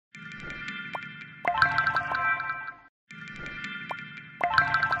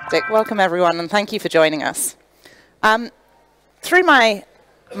Fantastic. Welcome, everyone, and thank you for joining us. Through my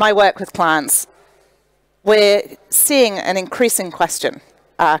work with clients, we're seeing an increasing question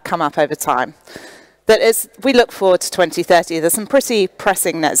come up over time. That as we look forward to 2030, there's some pretty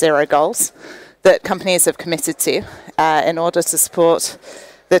pressing net zero goals that companies have committed to in order to support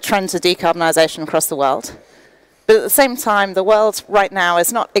the trend to decarbonisation across the world. But at the same time, the world right now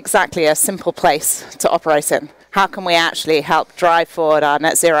is not exactly a simple place to operate in. How can we actually help drive forward our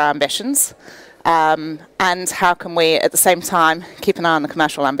net zero ambitions? And how can we, at the same time, keep an eye on the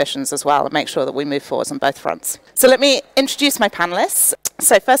commercial ambitions as well and make sure that we move forward on both fronts? So let me introduce my panelists.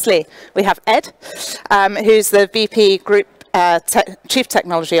 So firstly, we have Ed, who's the VP Group Chief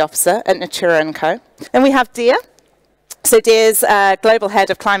Technology Officer at Natura & Co. Then we have Dia. So Dia's Global Head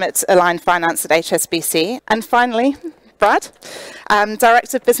of Climate Aligned Finance at HSBC. And finally, Brad,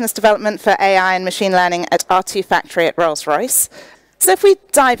 Director of Business Development for AI and Machine Learning at R2 Factory at Rolls-Royce. So if we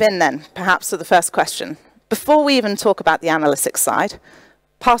dive in then, perhaps to the first question, before we even talk about the analytics side,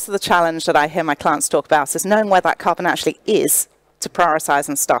 part of the challenge that I hear my clients talk about is knowing where that carbon actually is to prioritize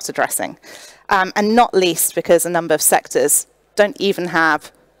and start addressing. And not least because a number of sectors don't even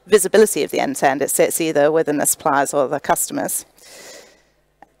have visibility of the end-to-end. It sits either within the suppliers or the customers.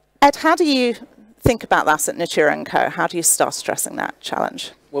 Ed, how do you think about that at Natura & Co? How do you start addressing that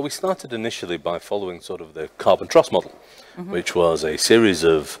challenge? Well, we started initially by following sort of the carbon trust model, which was a series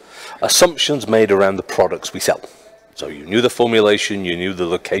of assumptions made around the products we sell. So you knew the formulation, you knew the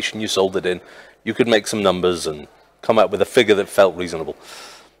location you sold it in, you could make some numbers and come out with a figure that felt reasonable.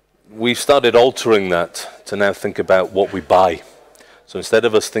 We've started altering that to now think about what we buy. So instead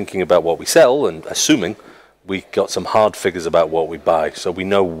of us thinking about what we sell and assuming, we got some hard figures about what we buy. So we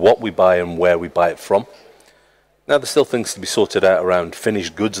know what we buy and where we buy it from. Now there's still things to be sorted out around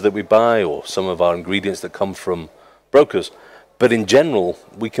finished goods that we buy or some of our ingredients that come from brokers. But in general,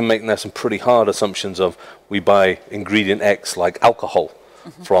 we can make now some pretty hard assumptions of we buy ingredient X like alcohol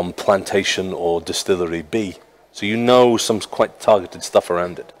from plantation or distillery B. So you know some quite targeted stuff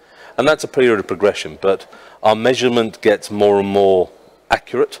around it. And that's a period of progression, but our measurement gets more and more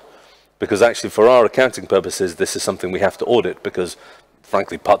accurate because actually for our accounting purposes, this is something we have to audit because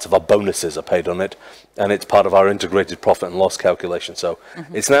frankly, parts of our bonuses are paid on it and it's part of our integrated profit and loss calculation. So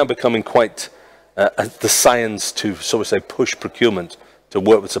it's now becoming quite the science to sort of say push procurement to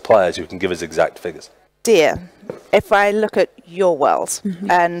work with suppliers who can give us exact figures. Dia, if I look at your world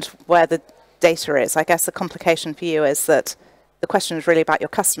and where the data is, I guess the complication for you is that the question is really about your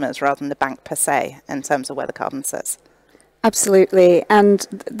customers rather than the bank per se in terms of where the carbon sits. Absolutely. And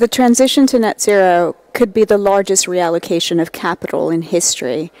the transition to net zero could be the largest reallocation of capital in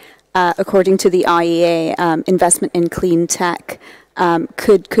history. According to the IEA, investment in clean tech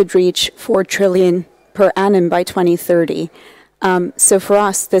could reach 4 trillion per annum by 2030. So for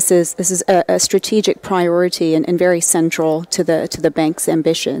us, this is a strategic priority and very central to the bank's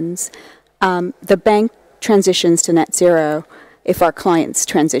ambitions. The bank transitions to net zero if our clients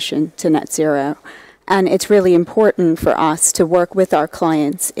transition to net zero. And it's really important for us to work with our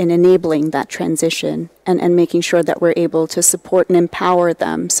clients in enabling that transition and making sure that we're able to support and empower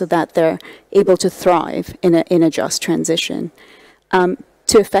them so that they're able to thrive in a just transition. To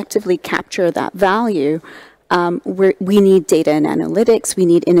effectively capture that value, we need data and analytics, we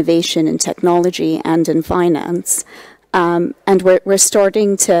need innovation in technology and in finance. And we're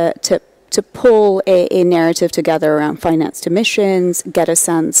starting to pull a narrative together around financed emissions, get a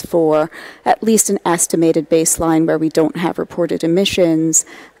sense for at least an estimated baseline where we don't have reported emissions,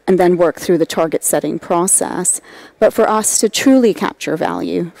 and then work through the target setting process. But for us to truly capture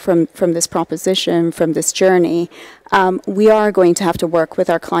value from this proposition, from this journey, we are going to have to work with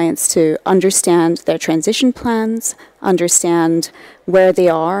our clients to understand their transition plans, understand where they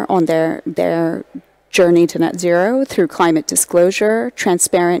are on their journey to net zero through climate disclosure,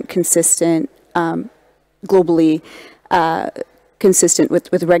 transparent, consistent, globally consistent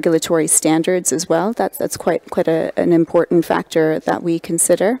with regulatory standards as well. That's quite an important factor that we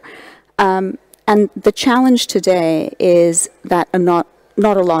consider. And the challenge today is that not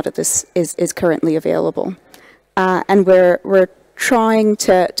a lot of this is currently available. And we're trying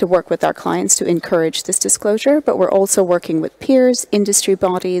to work with our clients to encourage this disclosure, but we're also working with peers, industry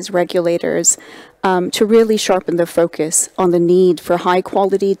bodies, regulators, to really sharpen the focus on the need for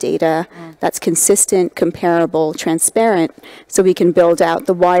high-quality data that's consistent, comparable, transparent, so we can build out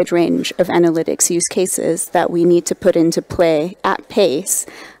the wide range of analytics use cases that we need to put into play at pace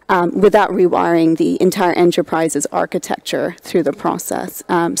without rewiring the entire enterprise's architecture through the process.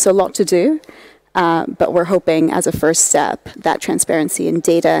 So a lot to do, but we're hoping as a first step that transparency in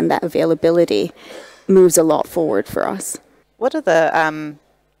data and that availability moves a lot forward for us. What are the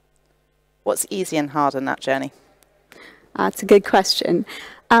What's easy and hard in that journey? That's a good question.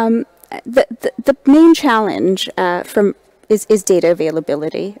 The main challenge is data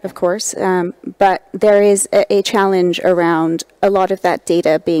availability, of course, but there is a challenge around a lot of that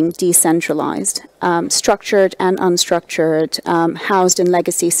data being decentralized, structured and unstructured, housed in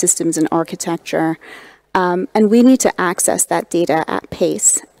legacy systems and architecture. And we need to access that data at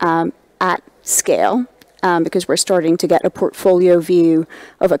pace, at scale, because we're starting to get a portfolio view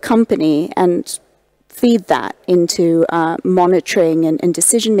of a company and feed that into monitoring and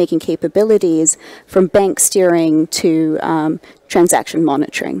decision-making capabilities, from bank steering to transaction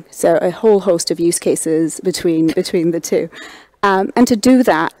monitoring. So a whole host of use cases between the two. And to do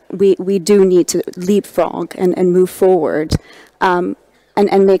that, we do need to leapfrog and move forward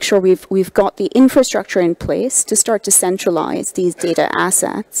and make sure we've got the infrastructure in place to start to centralize these data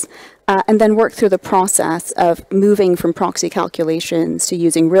assets. And then work through the process of moving from proxy calculations to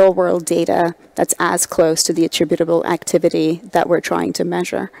using real-world data that's as close to the attributable activity that we're trying to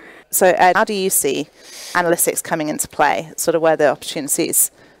measure. So Ed, how do you see analytics coming into play, sort of where the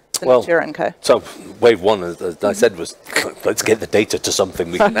opportunities for Natura and Co? So wave one, as I said, was let's get the data to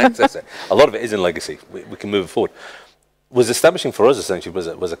something we can access it. A lot of it is in legacy. We can move it forward. Was establishing for us essentially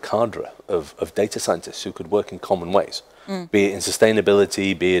was a cadre of data scientists who could work in common ways, be it in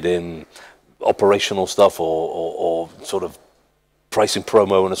sustainability, be it in operational stuff or sort of pricing,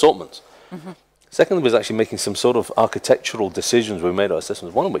 promo and assortments. Secondly was actually making some sort of architectural decisions we made our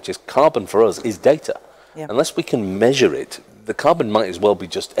systems, one of which is carbon for us is data. Unless we can measure it, the carbon might as well be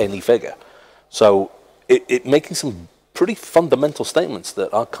just any figure. So it making some pretty fundamental statements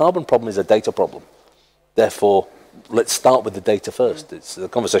that our carbon problem is a data problem. Therefore, let's start with the data first. It's the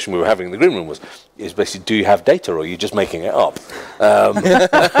conversation we were having in the green room is basically, do you have data or are you just making it up?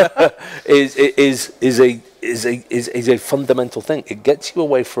 Is a fundamental thing. It gets you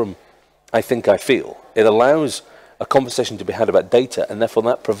away from I think, I feel. It allows a conversation to be had about data, and therefore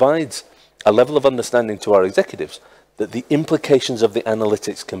that provides a level of understanding to our executives that the implications of the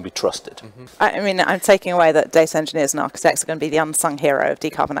analytics can be trusted. I mean, I'm taking away that data engineers and architects are going to be the unsung hero of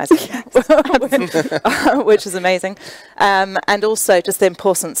decarbonisation, which is amazing. And also just the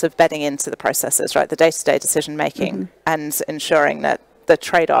importance of bedding into the processes, right? The day-to-day decision-making and ensuring that the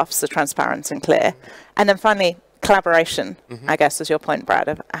trade-offs are transparent and clear. And then finally, collaboration, I guess, is your point, Brad,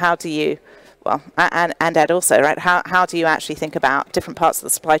 of how do you, well, and Ed also, right? How do you actually think about different parts of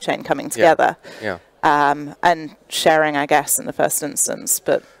the supply chain coming together? And sharing, I guess, in the first instance,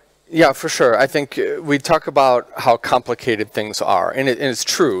 but... Yeah, for sure. I think we talk about how complicated things are, and it's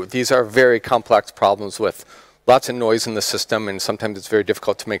true. These are very complex problems with lots of noise in the system, and sometimes it's very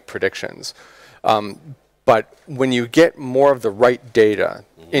difficult to make predictions. But when you get more of the right data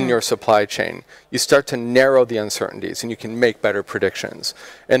in your supply chain, you start to narrow the uncertainties and you can make better predictions.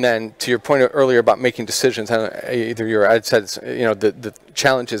 And then to your point earlier about making decisions, either you or Ed said, you know, the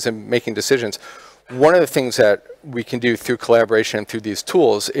challenges in making decisions. One of the things that we can do through collaboration and through these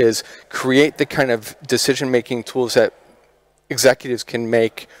tools is create the kind of decision-making tools that executives can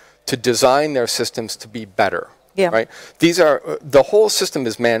make to design their systems to be better. Right? These are, the whole system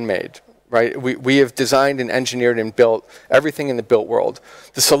is man-made. Right? We have designed and engineered and built everything in the built world.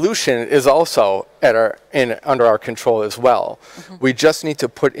 The solution is also under our control as well. We just need to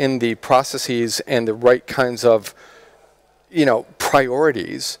put in the processes and the right kinds of, you know,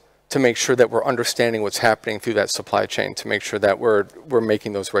 priorities to make sure that we're understanding what's happening through that supply chain, to make sure that we're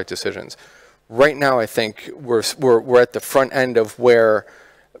making those right decisions. Right now, I think we're at the front end of where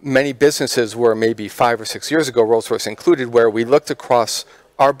many businesses were maybe 5 or 6 years ago, Rolls-Royce included, where we looked across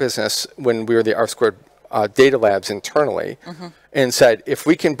our business when we were the R-Squared data labs internally and said, if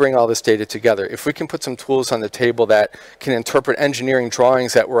we can bring all this data together, if we can put some tools on the table that can interpret engineering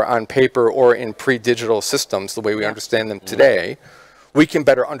drawings that were on paper or in pre-digital systems the way we understand them today, we can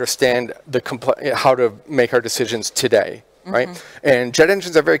better understand how to make our decisions today. Right? And jet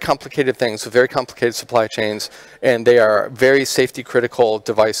engines are very complicated things with very complicated supply chains, and they are very safety critical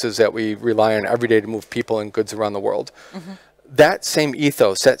devices that we rely on every day to move people and goods around the world. That same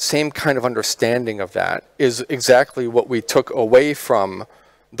ethos, that same kind of understanding of that is exactly what we took away from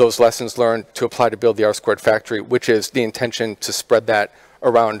those lessons learned to apply to build the R-Squared factory, which is the intention to spread that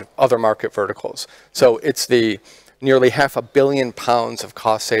around other market verticals. So it's the nearly £500 million of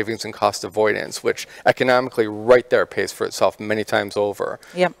cost savings and cost avoidance, which economically right there pays for itself many times over.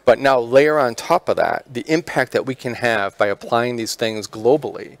 But now layer on top of that the impact that we can have by applying these things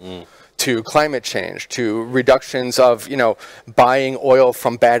globally to climate change, to reductions of, buying oil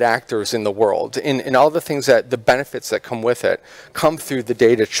from bad actors in the world, and all the things that the benefits that come with it come through the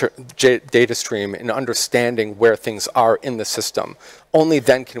data stream and understanding where things are in the system. Only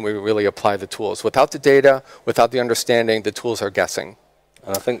then can we really apply the tools. Without the data, without the understanding, the tools are guessing.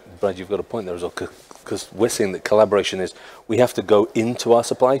 And I think, Brad, you've got a point there as well, because we're seeing that collaboration is, we have to go into our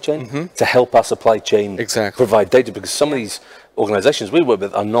supply chain to help our supply chain provide data, because some of these organizations we work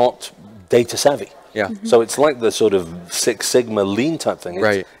with are not data savvy. Yeah. So it's like the sort of Six Sigma lean type thing.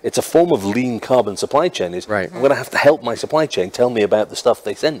 It's a form of lean carbon supply chain. I'm going to have to help my supply chain tell me about the stuff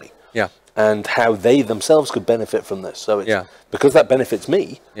they send me. Yeah. And how they themselves could benefit from this. So it's, because that benefits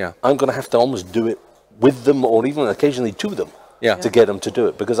me, I'm going to have to almost do it with them, or even occasionally to them, to get them to do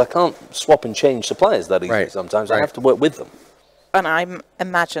it. Because I can't swap and change suppliers that easily sometimes. I have to work with them. And I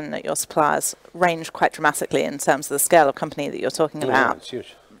imagine that your suppliers range quite dramatically in terms of the scale of company that you're talking about. It's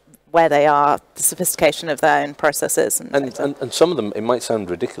huge. Where they are, the sophistication of their own processes. And some of them, it might sound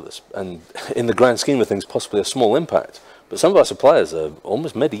ridiculous, and in the grand scheme of things, possibly a small impact. But some of our suppliers are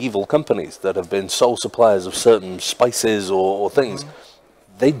almost medieval companies that have been sole suppliers of certain spices or things.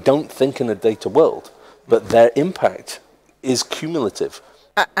 They don't think in a data world, but their impact is cumulative.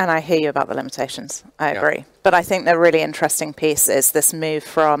 And I hear you about the limitations. I agree. But I think the really interesting piece is this move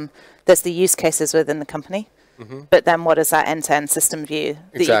from, there's the use cases within the company, but then what is that end-to-end system view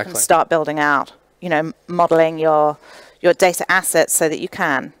that you can start building out, modeling your data assets so that you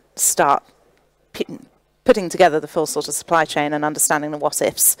can start putting together the full sort of supply chain and understanding the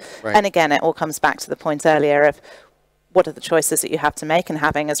what-ifs. And again, it all comes back to the point earlier of what are the choices that you have to make, and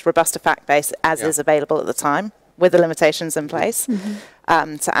having as robust a fact base as is available at the time, with the limitations in place,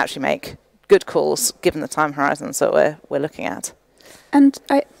 to actually make good calls given the time horizons that we're looking at. And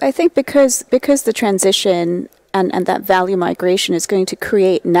I think because the transition and that value migration is going to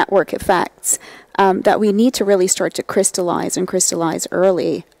create network effects, that we need to really start to crystallize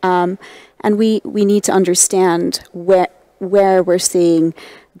early. And we need to understand where we're seeing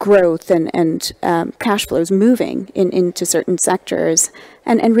growth and cash flows moving into certain sectors,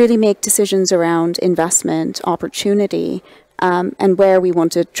 and really make decisions around investment opportunity, and where we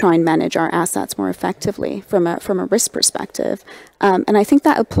want to try and manage our assets more effectively from a risk perspective. And I think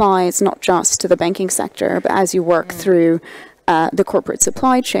that applies not just to the banking sector, but as you work through the corporate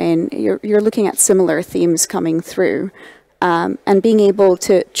supply chain, you're looking at similar themes coming through, and being able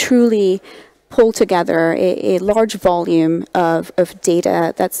to truly pull together a large volume of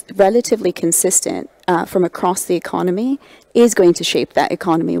data that's relatively consistent from across the economy is going to shape that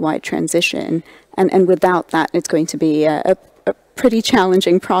economy-wide transition. And without that, it's going to be a pretty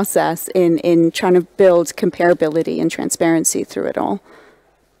challenging process in trying to build comparability and transparency through it all.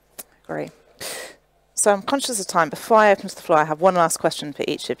 Great. So I'm conscious of time. Before I open to the floor, I have one last question for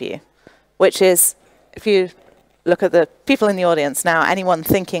each of you, which is, if you look at the people in the audience now, anyone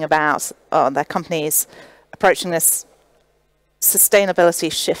thinking about their companies approaching this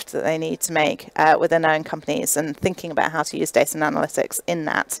sustainability shift that they need to make within their own companies, and thinking about how to use data and analytics in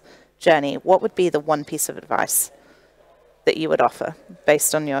that journey, what would be the one piece of advice that you would offer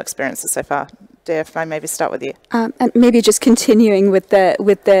based on your experiences so far? Dear, if I maybe start with you. And maybe just continuing with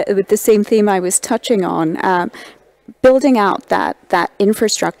the same theme I was touching on, building out that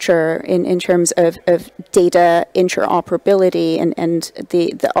infrastructure in terms of data interoperability and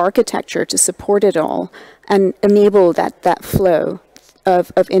the architecture to support it all, and enable that flow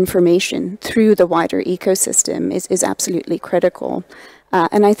of information through the wider ecosystem is absolutely critical.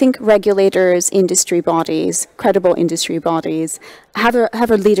 And I think regulators, industry bodies, credible industry bodies, have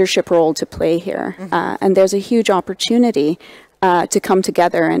a leadership role to play here. And there's a huge opportunity to come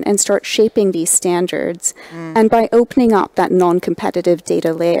together and start shaping these standards. And by opening up that non-competitive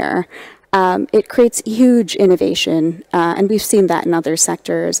data layer, it creates huge innovation. And we've seen that in other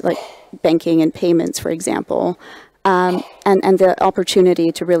sectors like banking and payments, for example. And the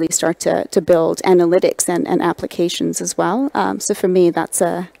opportunity to really start to build analytics and applications as well. So for me, that's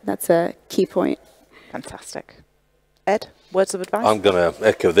a key point. Fantastic. Ed, words of advice? I'm going to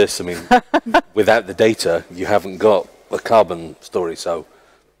echo this. I mean, without the data, you haven't got a carbon story. So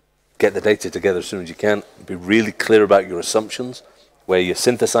get the data together as soon as you can. Be really clear about your assumptions, where you're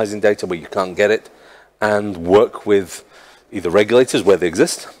synthesizing data, where you can't get it, and work with either regulators where they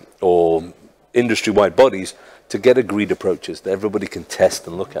exist or industry-wide bodies to get agreed approaches that everybody can test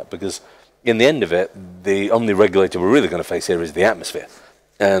and look at, because in the end of it, the only regulator we're really going to face here is the atmosphere.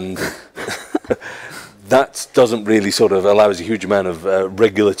 And that doesn't really sort of allow us a huge amount of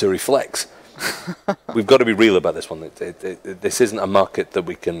regulatory flex. We've got to be real about this one. This isn't a market that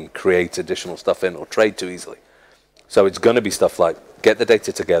we can create additional stuff in or trade too easily. So it's going to be stuff like get the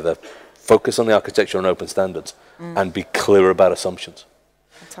data together, focus on the architecture and open standards, and be clear about assumptions.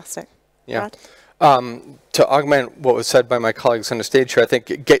 Fantastic. Yeah. To augment what was said by my colleagues on the stage here, I think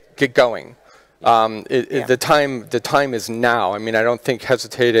get going. The time is now. I mean, I don't think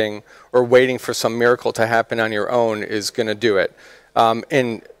hesitating or waiting for some miracle to happen on your own is going to do it.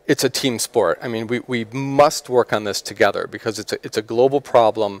 And it's a team sport. I mean, we must work on this together because it's a global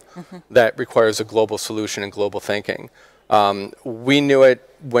problem that requires a global solution and global thinking. We knew it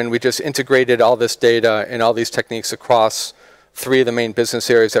when we just integrated all this data and all these techniques across 3 of the main business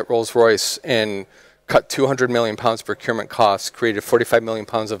areas at Rolls-Royce and cut 200 million pounds procurement costs, created 45 million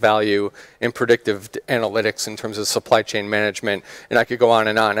pounds of value in predictive analytics in terms of supply chain management, and I could go on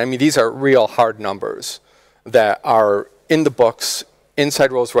and on. I mean, these are real hard numbers that are in the books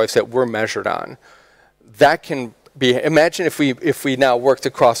inside Rolls-Royce that we're measured on. That can be, imagine if we now worked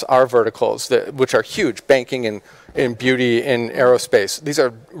across our verticals, which are huge, banking and beauty and aerospace. These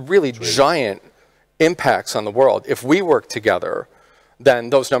are really giant impacts on the world. If we work together,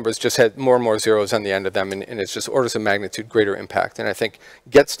 then those numbers just had more and more zeros on the end of them, and it's just orders of magnitude greater impact. And I think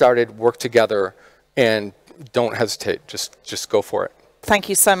get started, work together, and don't hesitate. Just go for it. Thank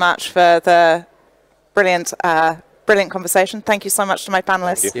you so much for the brilliant conversation. Thank you so much to my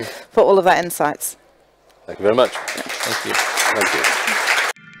panelists for all of their insights. Thank you very much. Thank you. Thank you.